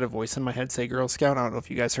 I just had a voice in my head say Girl Scout. I don't know if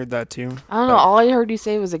you guys heard that too. I don't know. All I heard you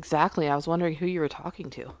say was exactly. I was wondering who you were talking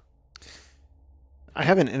to. I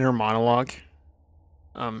have an inner monologue.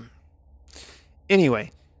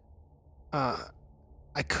 Anyway,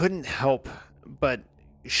 I couldn't help but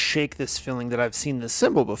shake this feeling that I've seen this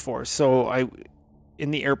symbol before. So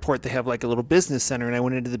in the airport, they have like a little business center, and I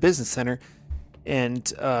went into the business center and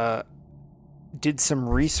did some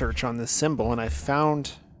research on this symbol, and I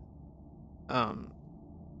found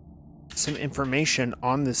some information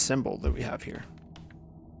on this symbol that we have here.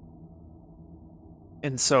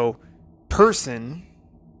 And so, person,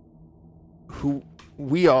 who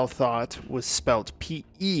we all thought was spelled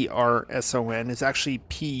P-E-R-S-O-N, is actually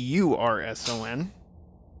P-U-R-S-O-N.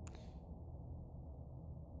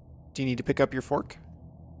 Do you need to pick up your fork?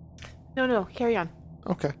 No, carry on.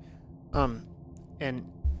 Okay.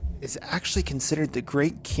 And is actually considered the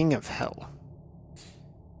great king of hell.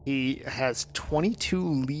 He has 22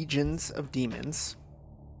 legions of demons.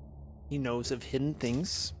 He knows of hidden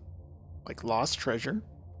things, like lost treasure,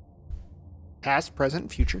 past,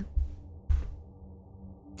 present, future.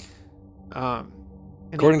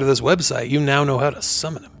 According to this website, you now know how to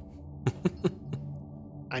summon him.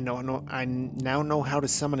 I now know how to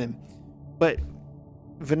summon him. But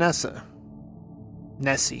Vanessa,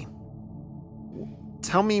 Nessie,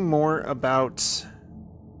 tell me more about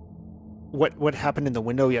what happened in the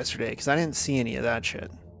window yesterday, because I didn't see any of that shit.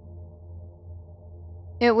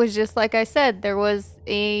 It was just like I said, there was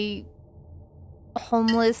a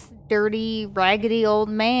homeless, dirty, raggedy old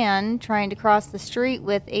man trying to cross the street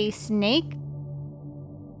with a snake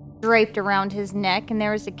draped around his neck, and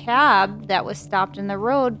there was a cab that was stopped in the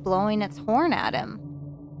road blowing its horn at him.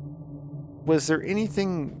 Was there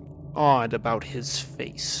anything odd about his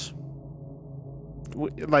face?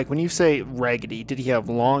 Like, when you say raggedy, did he have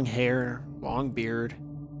long hair, long beard?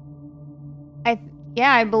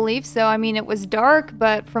 Yeah, I believe so. I mean, it was dark,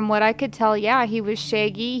 but from what I could tell, yeah, he was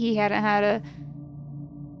shaggy. He hadn't had a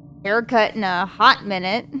haircut in a hot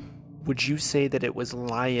minute. Would you say that it was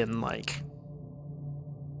lion-like?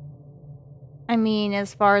 I mean,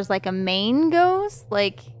 as far as like a mane goes,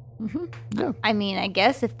 like, Yeah. I mean, I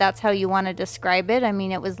guess if that's how you want to describe it. I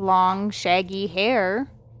mean, it was long, shaggy hair.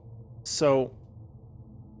 So,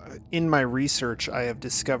 in my research, I have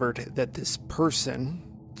discovered that this person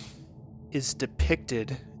is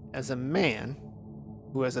depicted as a man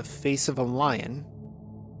who has a face of a lion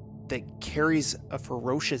that carries a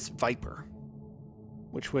ferocious viper,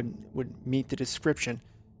 which would meet the description.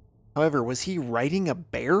 However, was he riding a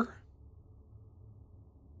bear?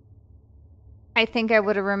 I think I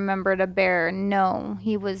would have remembered a bear. No,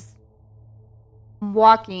 he was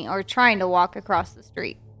walking or trying to walk across the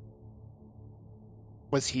street.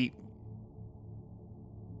 Was he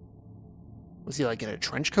like in a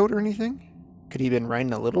trench coat or anything? Could he have been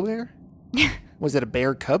riding a little bear? Was it a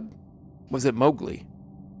bear cub? Was it Mowgli?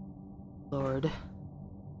 Lord.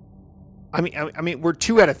 I mean, we're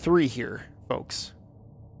 2 out of 3 here, folks.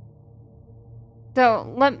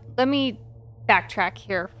 So let me backtrack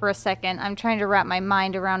here for a second. I'm trying to wrap my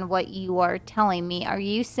mind around what you are telling me. Are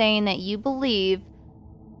you saying that you believe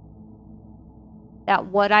that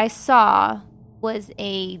what I saw was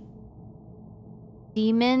a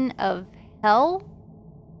demon of hell?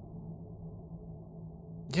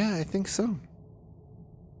 Yeah, I think so.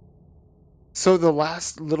 So the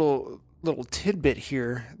last little tidbit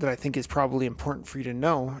here that I think is probably important for you to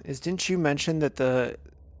know is, didn't you mention that the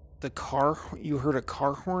car, you heard a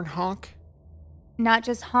car horn honk? Not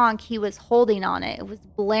just honk, he was holding on it. It was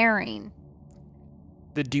blaring.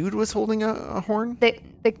 The dude was holding a horn?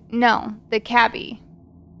 The cabbie.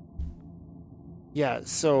 Yeah,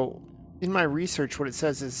 so in my research, what it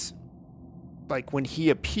says is, like, when he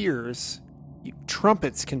appears,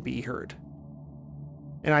 trumpets can be heard.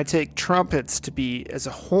 And I take trumpets to be as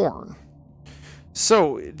a horn.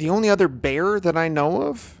 So the only other bear that I know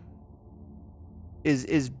of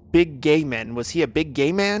is Big Gay Man. Was he a big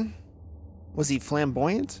gay man? Was he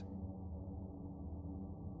flamboyant?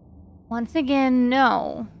 Once again,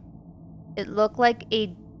 no. It looked like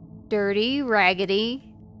a dirty,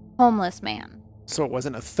 raggedy, homeless man. So it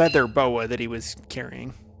wasn't a feather boa that he was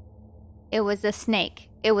carrying. It was a snake.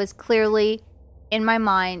 It was clearly, in my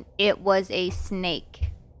mind, it was a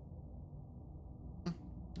snake.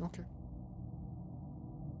 Okay.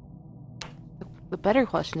 The better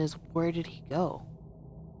question is, where did he go?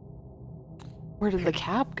 Where did the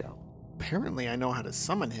cab go? Apparently, I know how to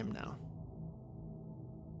summon him now.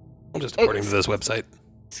 Just according to this website.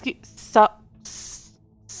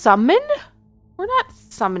 Summon? We're not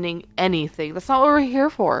summoning anything. That's not what we're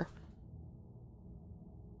here for.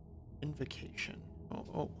 Invocation.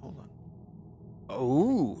 Oh, hold on.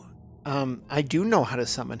 Oh, I do know how to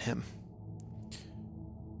summon him.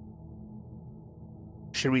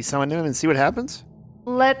 Should we summon him and see what happens?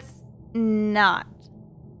 Let's not.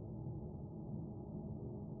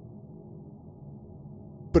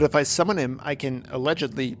 But if I summon him, I can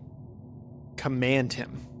allegedly command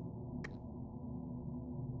him.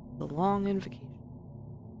 The long invocation.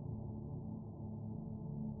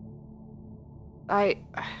 I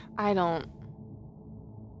don't.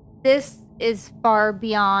 This is far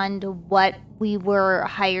beyond what we were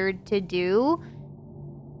hired to do.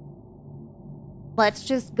 Let's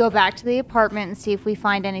just go back to the apartment and see if we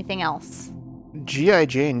find anything else. G.I.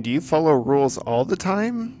 Jane, do you follow rules all the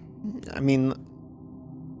time? I mean,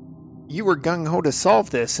 you were gung-ho to solve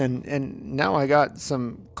this, and now I got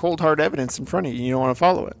some cold hard evidence in front of you. You don't want to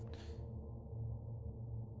follow it.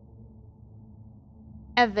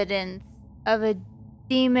 Evidence of a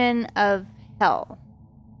demon of hell.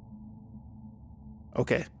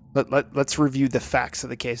 Okay, let's review the facts of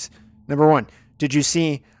the case. Number 1, did you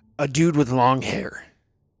see a dude with long hair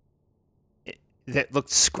that looked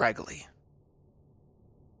scraggly?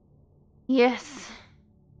 Yes.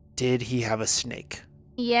 Did he have a snake?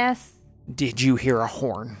 Yes. Did you hear a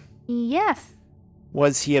horn? Yes.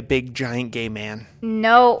 Was he a big giant gay man?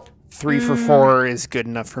 No. 3 for 4 is good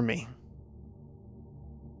enough for me.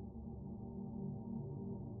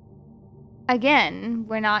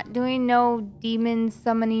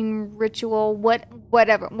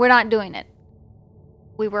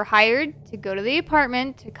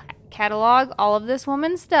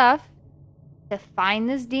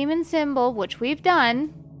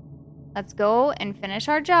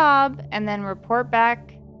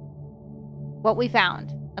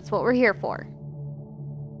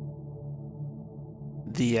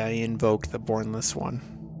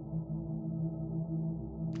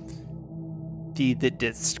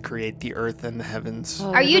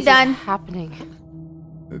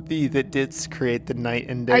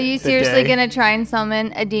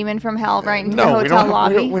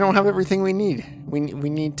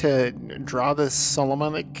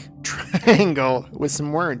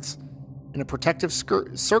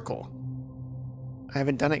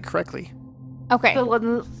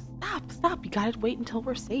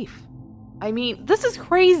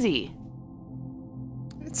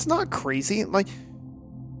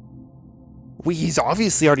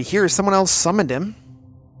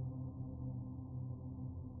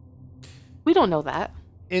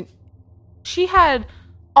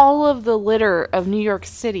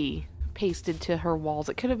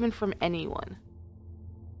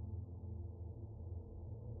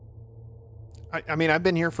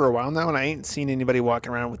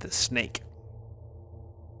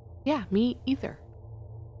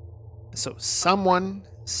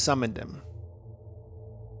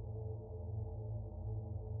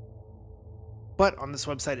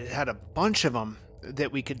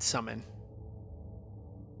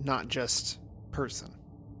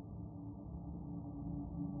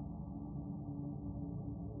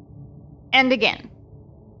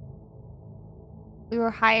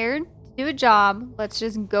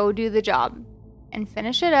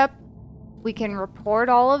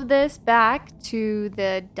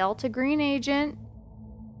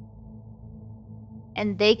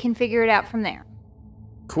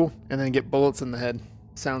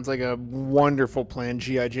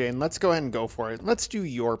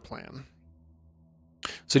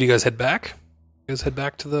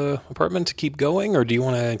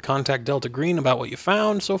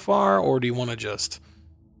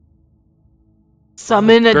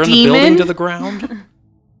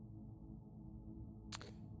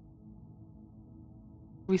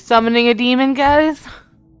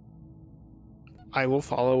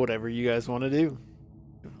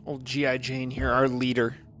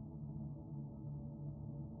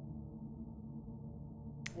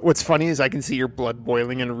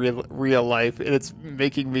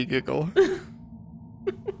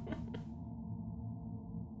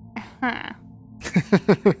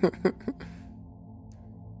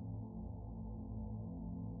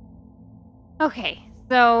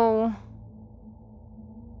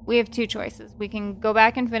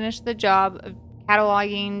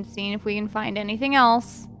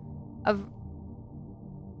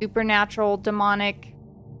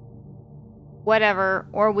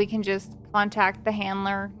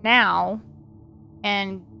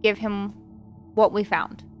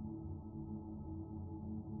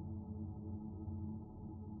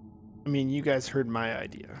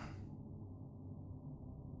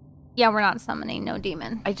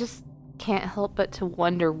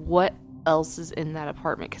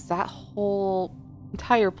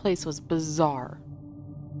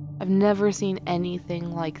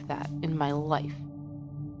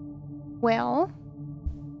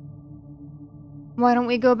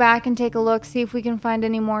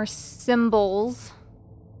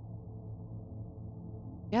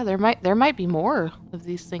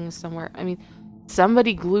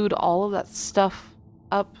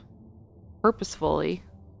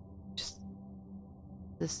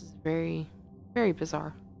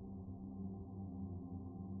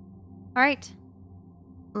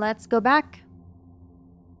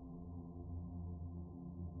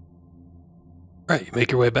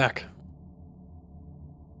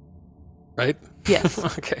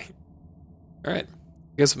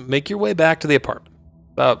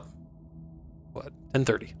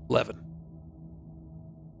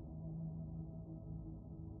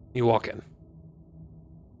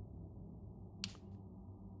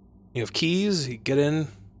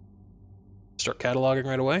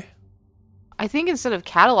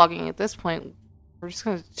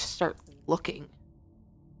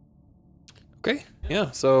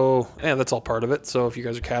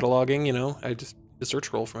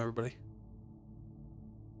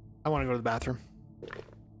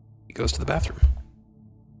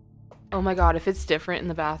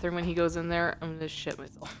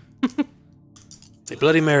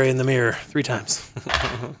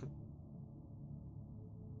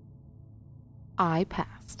 I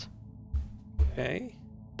passed. Okay.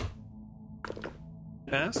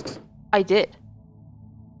 Passed. I did.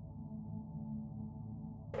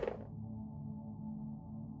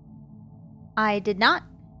 I did not.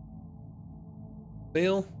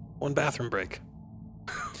 Fail. 1 bathroom break.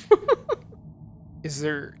 Is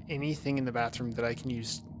there anything in the bathroom that I can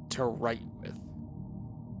use to write with?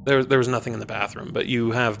 There was nothing in the bathroom, but you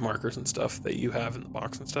have markers and stuff that you have in the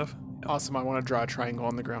box and stuff. Awesome, I want to draw a triangle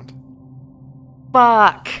on the ground.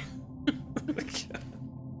 Fuck.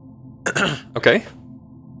 Okay.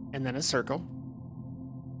 And then a circle.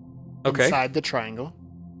 Okay. Inside the triangle.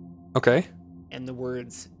 Okay. And the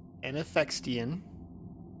words Anaphextian,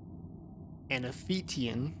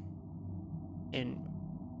 Anaphetian, and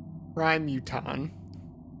Primuton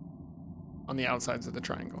on the outsides of the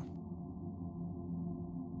triangle.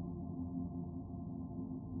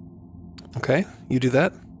 Okay. You do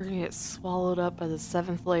that. We're gonna get swallowed up by the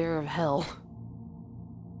 7th layer of hell.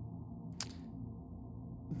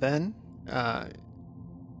 Then,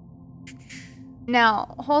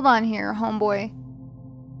 Now, hold on here, homeboy.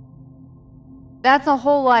 That's a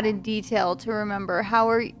whole lot of detail to remember. How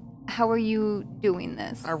are you doing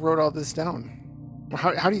this? I wrote all this down.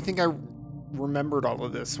 How do you think I remembered all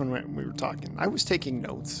of this when we were talking? I was taking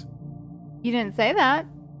notes. You didn't say that.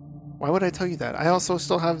 Why would I tell you that? I also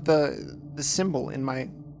still have the symbol in my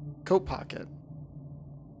coat pocket.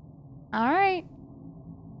 All right.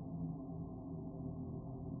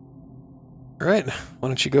 All right. Why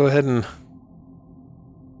don't you go ahead and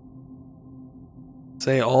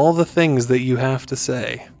say all the things that you have to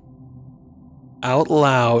say out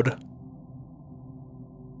loud.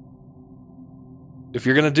 If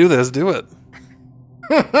you're going to do this, do it.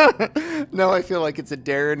 No, I feel like it's a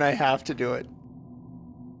dare and I have to do it.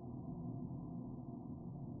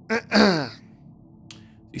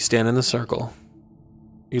 You stand in the circle. Are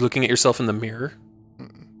you looking at yourself in the mirror?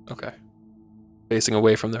 Okay. Facing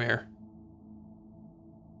away from the mirror.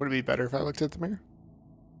 Would it be better if I looked at the mirror?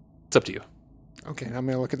 It's up to you. Okay, I'm going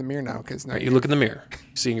to look at the mirror now because now All right, you look in the mirror,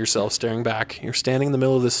 seeing yourself staring back. You're standing in the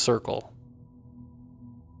middle of this circle.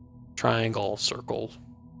 Triangle, circle.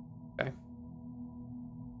 Okay.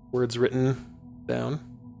 Words written down.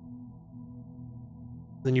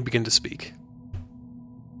 Then you begin to speak.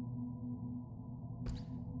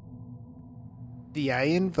 Thee I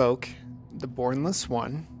invoke, the bornless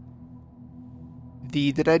one.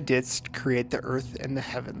 Thee that I didst create the earth and the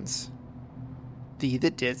heavens. Thee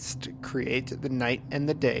that didst create the night and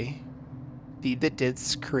the day. Thee that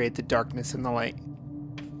didst create the darkness and the light.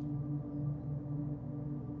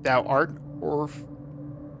 Thou art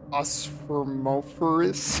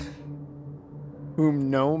Osphormophorus,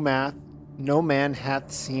 whom no man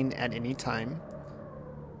hath seen at any time.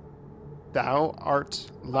 Thou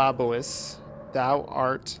art Labois, thou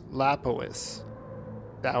art Lapois.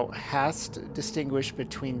 Thou hast distinguished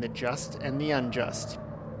between the just and the unjust.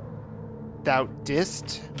 Thou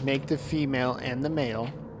didst make the female and the male.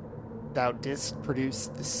 Thou didst produce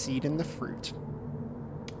the seed and the fruit.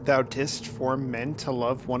 Thou didst form men to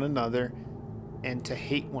love one another and to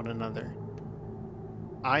hate one another.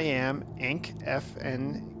 I am Ankh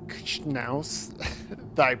Fn Kshnaus,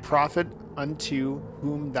 thy prophet, unto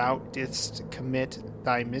whom thou didst commit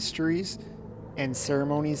thy mysteries and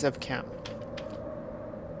ceremonies of Chem.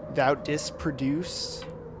 Thou didst produce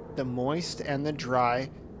the moist and the dry,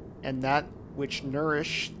 and that which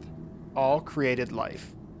nourished all created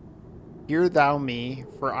life. Hear thou me,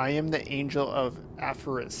 for I am the angel of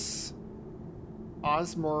Aphoris.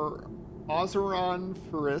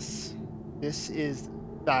 Osmoronphorus, this is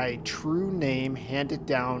thy true name handed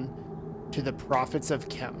down to the prophets of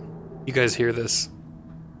Chem. You guys hear this?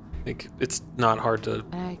 Like, it's not hard to...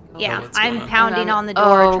 Yeah, what's going I'm on. pounding on the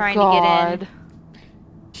door trying to get in.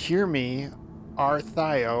 Hear me,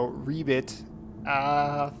 Arthio, rebit,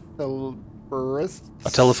 Athelburus. A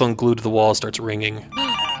telephone glued to the wall starts ringing.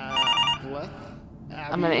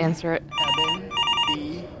 I'm gonna answer it. Eben,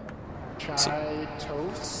 B,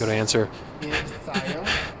 Chitos, Go to answer. Ithio.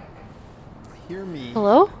 Hear me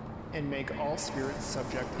Hello? and make all spirits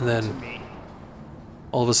subject And then- to me.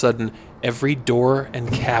 All of a sudden, every door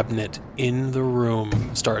and cabinet in the room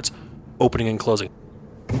starts opening and closing.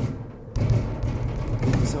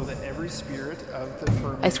 So that every spirit of the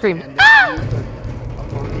firmament I screamed, and the ether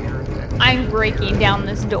upon the earth and I'm breaking down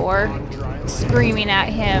this door, on dry land, screaming at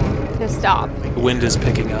him to stop. The wind is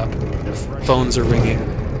picking up. Phones are ringing.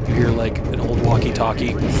 You hear like an old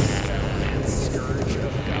walkie-talkie. and scourge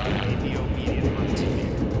of God may be obedient unto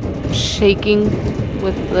me. Shaking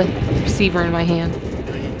with the receiver in my hand. I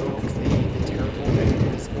invoke thee, the terrible and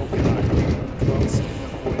invisible God, who dwells in the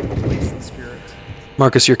holy place in spirit.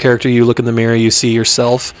 Marcus, your character, you look in the mirror, you see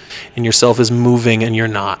yourself, and yourself is moving and you're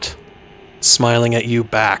not. It's smiling at you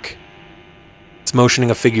back. It's motioning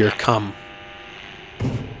a figure, come.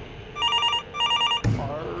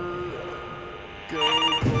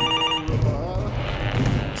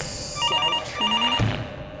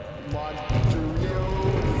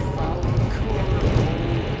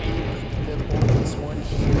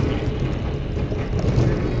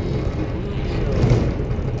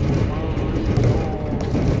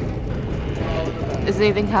 Is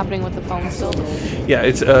anything happening with the phone still? Yeah,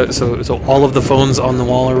 it's so all of the phones on the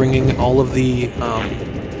wall are ringing. All of the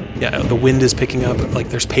the wind is picking up. Like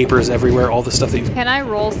there's papers everywhere. All the stuff that you. Can I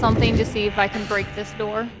roll something to see if I can break this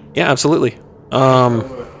door? Yeah, absolutely.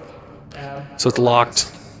 So it's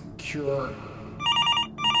locked. Cure.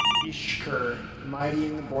 Ishkur, mighty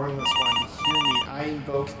and the bornless one, hear me. I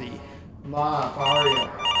invoke thee. Ma, Bario,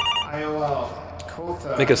 IOL,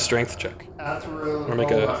 Kotha. Make a strength check. Athril, Or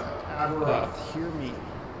make a, Abaroth, hear me.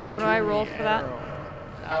 What do I roll for that?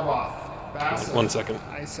 Aboth, Bassett, 1 second.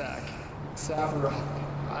 Isaac, Sabaroth,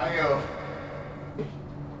 Io.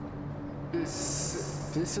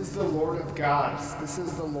 This is the Lord of gods. This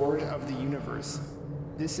is the Lord of the universe.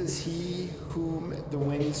 This is he whom the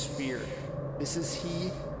winds fear. This is he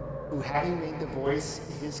who, having made the voice,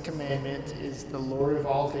 his commandment is the Lord of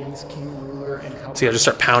all things, King, ruler, and helper. So yeah, just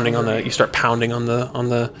start pounding on the. You start pounding on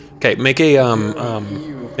the. Okay, make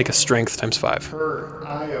a strength times 5. Per,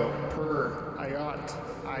 Iot,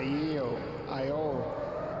 Io,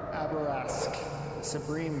 Abarask,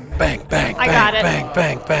 Supreme. Bang, bang, I bang, got it. bang,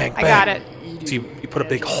 bang, bang, I bang. got it. So you put a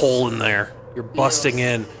big hole in there. You're busting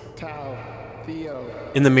in. Tau, Theo.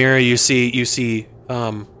 In the mirror, you see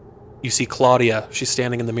Claudia. She's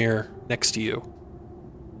standing in the mirror next to you.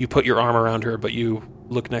 You put your arm around her, but you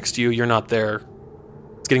look next to you. You're not there.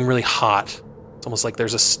 It's getting really hot. It's almost like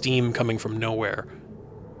there's a steam coming from nowhere.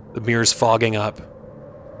 The mirror's fogging up.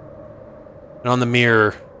 And on the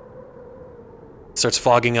mirror, it starts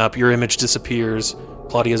fogging up. Your image disappears.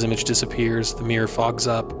 Claudia's image disappears. The mirror fogs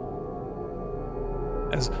up.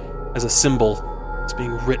 As a symbol, it's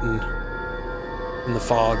being written in the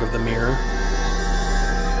fog of the mirror.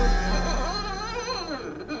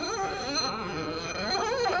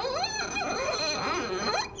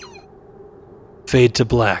 Fade to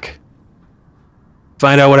black.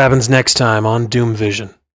 Find out what happens next time on Doom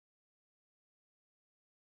Vision.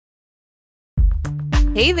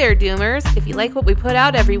 Hey there, Doomers! If you like what we put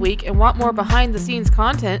out every week and want more behind-the-scenes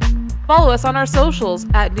content, follow us on our socials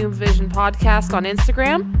at Doom Vision Podcast on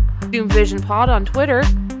Instagram, Doom Vision Pod on Twitter,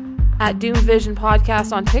 at Doom Vision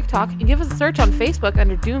Podcast on TikTok, and give us a search on Facebook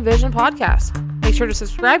under Doom Vision Podcast. Make sure to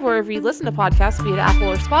subscribe wherever you listen to podcasts, be it Apple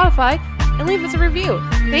or Spotify, and leave us a review.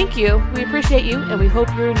 Thank you, we appreciate you, and we hope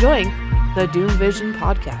you're enjoying the Doom Vision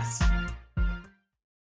Podcast.